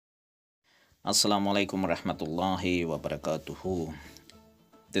Assalamu alaikum warahmatullahi wabarakatuhu.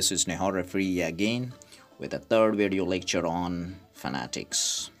 This is Nihar Afridi again with a third video lecture on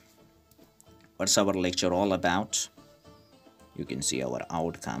phonetics. What's our lecture all about? You can see our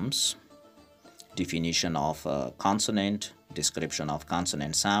outcomes, definition of consonant, description of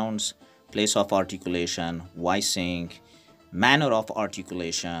consonant sounds, place of articulation, voicing, manner of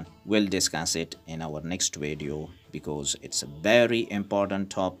articulation. We'll discuss it in our next video because it's a very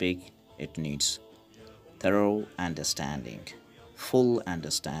important topic. It needs thorough understanding, full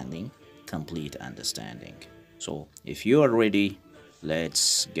understanding, complete understanding. So if you are ready,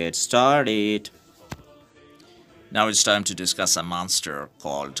 let's get started. Now it's time to discuss a monster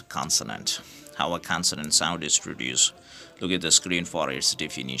called consonant. How a consonant sound is produced. Look at the screen for its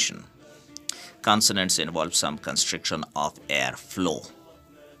definition. Consonants involve some constriction of air flow.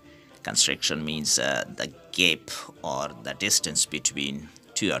 Constriction means the gap or the distance between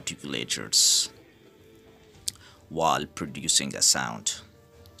two articulators while producing a sound.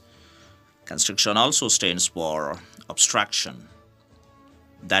 Constriction also stands for obstruction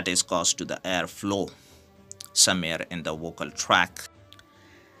that is caused to the airflow somewhere in the vocal tract.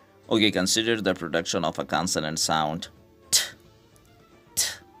 Okay, consider the production of a consonant sound t, t.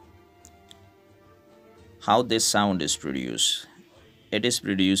 How this sound is produced? It is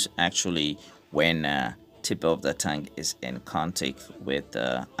produced actually when tip of the tongue is in contact with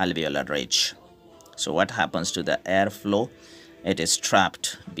the alveolar ridge. So what happens to the airflow? It is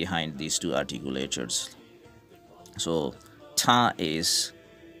trapped behind these two articulators. So ta is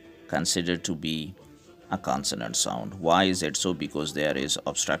considered to be a consonant sound. Why is it so? Because there is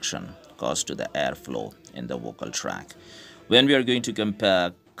obstruction caused to the airflow in the vocal tract. When we are going to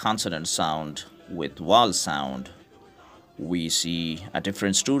compare consonant sound with vowel sound, we see a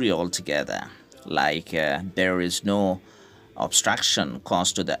different story altogether. Like there is no obstruction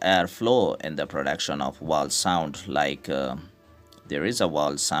caused to the airflow in the production of vowel sound. Like there is a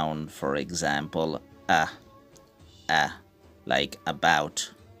vowel sound, for example, like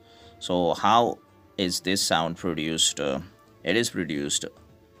about. So how is this sound produced? It is produced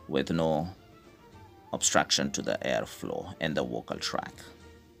with no obstruction to the airflow in the vocal tract.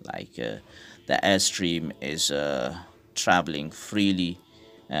 Like the airstream is traveling freely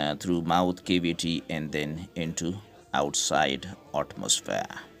through mouth cavity and then into outside atmosphere.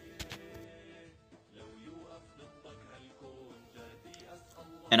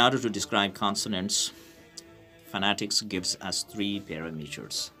 In order to describe consonants, phonetics gives us three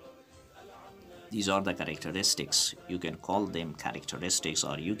parameters. These are the characteristics. You can call them characteristics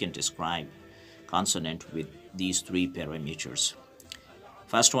or you can describe consonant with these three parameters.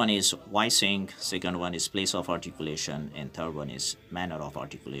 First one is voicing, second one is place of articulation, and third one is manner of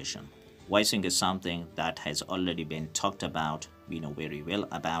articulation. Voicing is something that has already been talked about. We know very well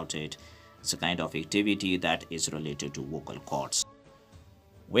about it. It's a kind of activity that is related to vocal cords.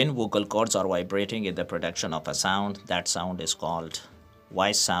 When vocal cords are vibrating in the production of a sound, that sound is called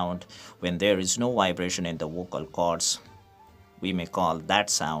voice sound. When there is no vibration in the vocal cords, we may call that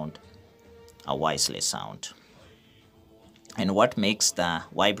sound a voiceless sound. And what makes the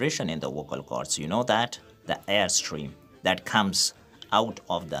vibration in the vocal cords? You know that? The airstream that comes out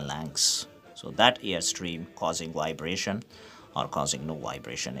of the lungs. So that airstream causing vibration or causing no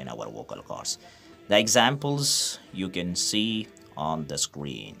vibration in our vocal cords. The examples you can see on the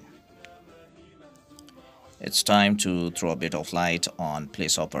screen. It's time to throw a bit of light on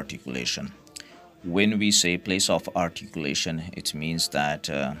place of articulation. When we say place of articulation, it means that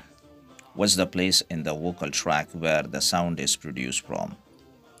what's the place in the vocal tract where the sound is produced from,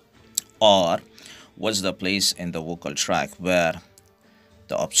 or what's the place in the vocal tract where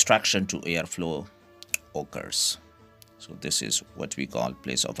the obstruction to airflow occurs. So this is what we call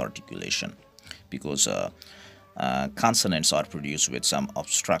place of articulation, because consonants are produced with some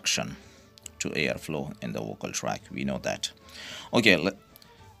obstruction to airflow in the vocal tract. We know that. Okay,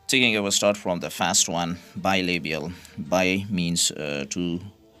 taking our start from the first one, bilabial. Bi means two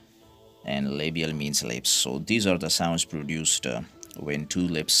and labial means lips. So these are the sounds produced when two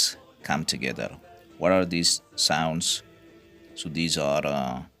lips come together. What are these sounds? So these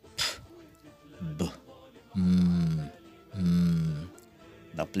are p, b,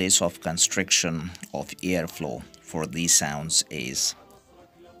 The place of constriction of airflow for these sounds is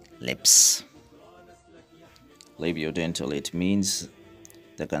lips. Labiodental, it means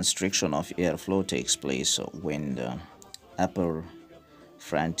the constriction of airflow takes place when the upper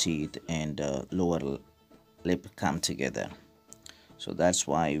front teeth and lower lip come together. So that's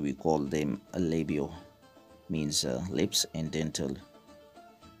why we call them labio, means lips, and dental,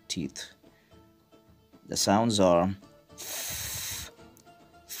 teeth. The sounds are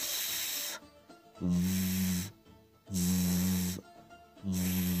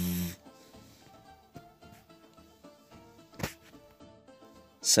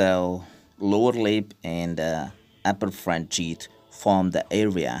So lower lip and upper front teeth form the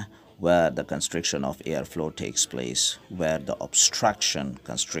area where the constriction of airflow takes place, where the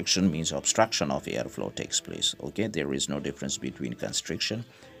constriction means obstruction of airflow takes place. Okay, there is no difference between constriction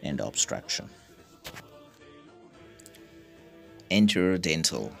and obstruction.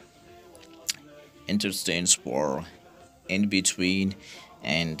 Interdental. Inter stands for in between,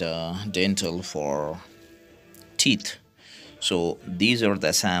 and dental for teeth. So these are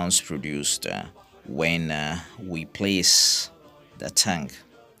the sounds produced when we place the tongue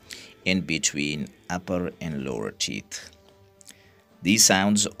in between upper and lower teeth. These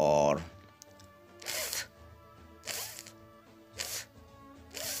sounds are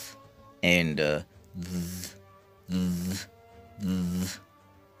and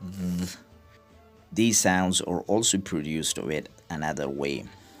these sounds are also produced with another way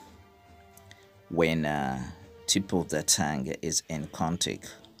when tip of the tongue is in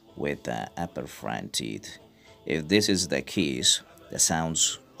contact with the upper front teeth. If this is the case, the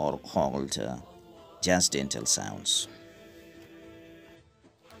sounds are called just dental sounds.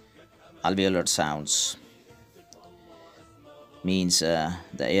 Alveolar sounds means the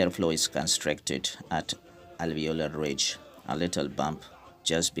airflow is constricted at alveolar ridge, a little bump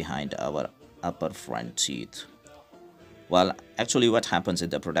just behind our upper front teeth. Well, actually what happens in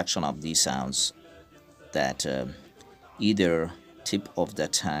the production of these sounds, that either tip of the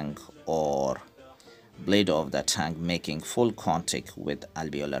tongue or blade of the tongue making full contact with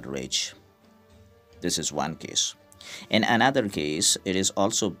alveolar ridge. This is one case. In another case, it is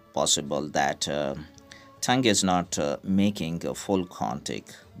also possible that tongue is not making a full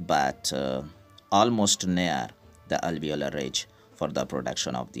contact, but almost near the alveolar ridge for the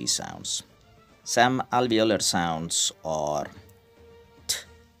production of these sounds. Some alveolar sounds are t,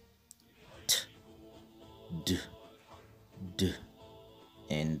 t, d, d,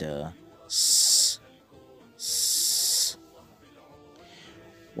 and s, s.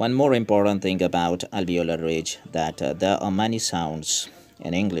 One more important thing about alveolar ridge, that there are many sounds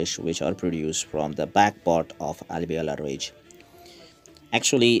in English which are produced from the back part of alveolar ridge.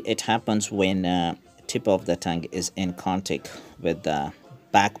 Actually, it happens when tip of the tongue is in contact with the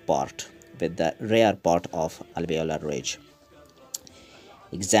back part, with the rear part of alveolar ridge.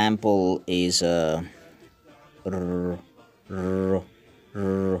 Example is r, r, r,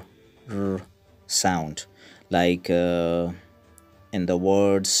 r sound, like in the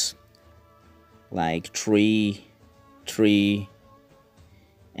words like tree, tree,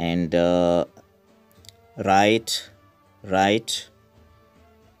 and right, right.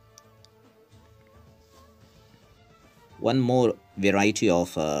 One more variety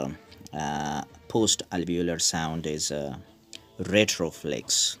of post-alveolar sound is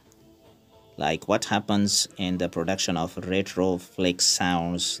retroflex. Like what happens in the production of retroflex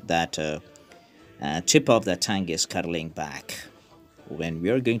sounds, that tip of the tongue is curling back. When we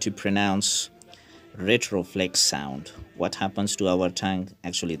are going to pronounce retroflex sound, what happens to our tongue?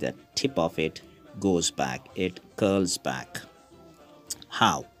 Actually, the tip of it goes back, it curls back.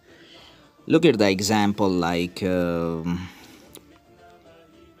 How? Look at the example like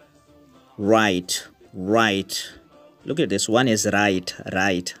right, right. Look at this. One is right,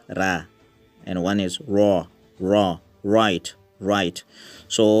 right, ra, and one is raw, raw, right, right.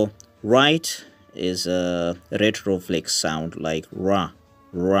 So right is a retroflex sound like ra,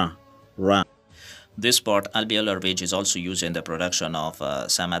 ra, ra. This part, alveolar ridge, is also used in the production of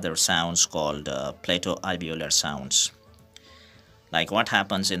some other sounds called plato-alveolar sounds. Like what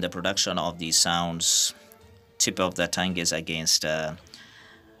happens in the production of these sounds, tip of the tongue is against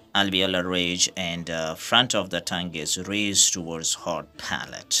alveolar ridge, and front of the tongue is raised towards hard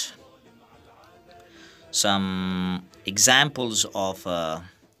palate. Some examples of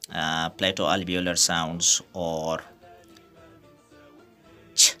plato-alveolar sounds are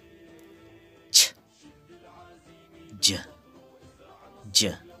ch, ch, j,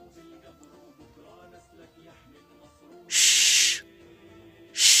 j, sh,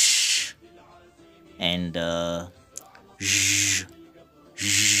 sh, and zh,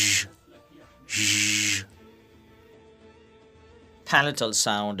 zh, zh. Palatal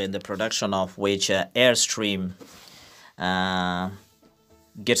sound, in the production of which airstream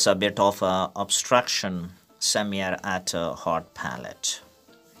gets a bit of obstruction somewhere at hard palate.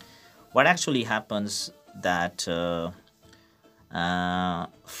 What actually happens, that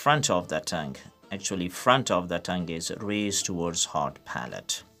front of the tongue, actually front of the tongue is raised towards hard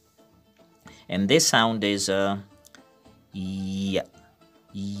palate, and this sound is y,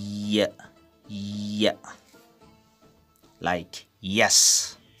 y, yeah, like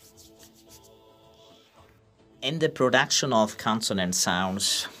yes. In the production of consonant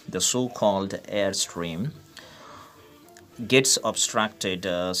sounds, the so-called airstream gets obstructed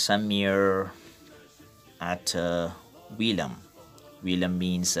somewhere at velum. Velum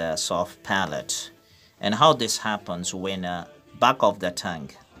means soft palate. And how this happens when back of the tongue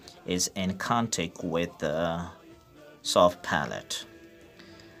is in contact with the soft palate.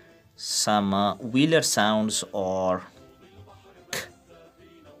 Some velar sounds are k,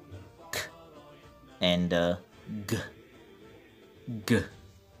 k, and g, g.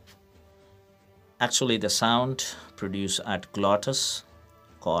 Actually, the sound produced at glottis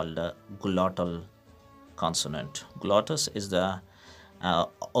called glottal consonant. Glottis is the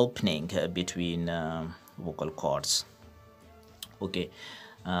opening between vocal cords. Okay,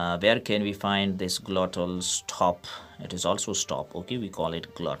 where can we find this glottal stop? It is also stop. Okay, we call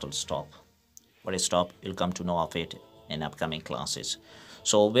it glottal stop. What is stop? You'll come to know of it in upcoming classes.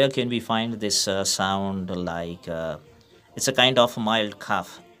 So where can we find this sound? Like it's a kind of mild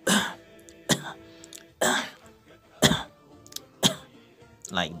cough.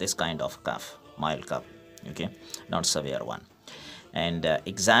 Like this kind of cough, mild cough, okay, not severe one. And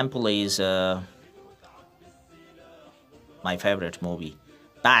example is my favorite movie,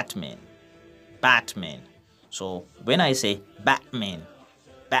 Batman. Batman. So when I say Batman,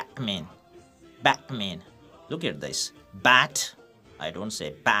 Batman, Batman, look at this. Bat, I don't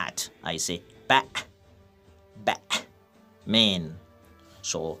say bat, I say bat, bat, man.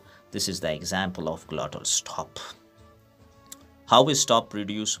 So this is the example of glottal stop. How we stop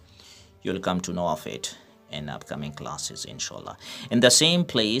produce, you'll come to know of it in upcoming classes, inshallah. In the same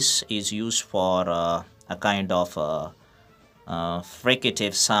place is used for a kind of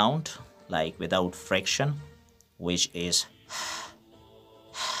fricative sound, like without friction, which is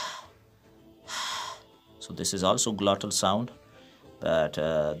so this is also glottal sound, but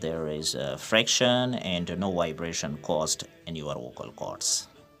there is friction and no vibration caused in your vocal cords.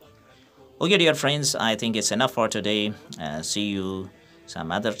 Okay, dear friends, I think it's enough for today. See you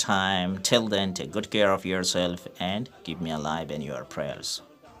some other time. Till then, take good care of yourself and keep me alive in your prayers.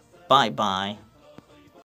 Bye-bye.